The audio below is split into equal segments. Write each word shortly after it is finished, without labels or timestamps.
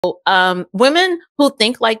Women who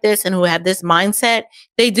think like this and who have this mindset,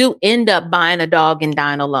 they do end up buying a dog and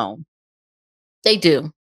dying alone. They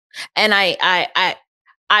do. And I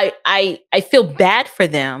feel bad for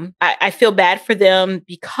them. I feel bad for them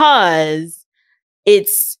because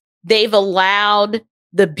they've allowed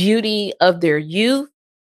the beauty of their youth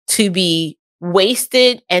to be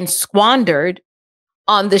wasted and squandered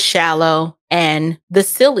on the shallow and the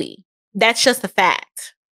silly. That's just a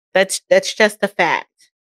fact. That's just a fact.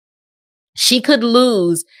 She could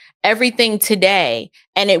lose everything today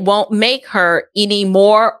and it won't make her any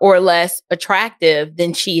more or less attractive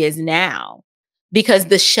than she is now, because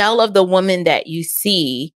the shell of the woman that you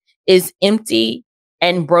see is empty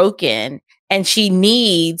and broken, and she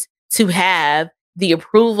needs to have the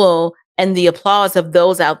approval and the applause of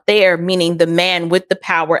those out there, meaning the man with the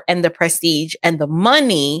power and the prestige and the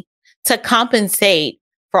money, to compensate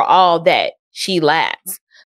for all that she lacks.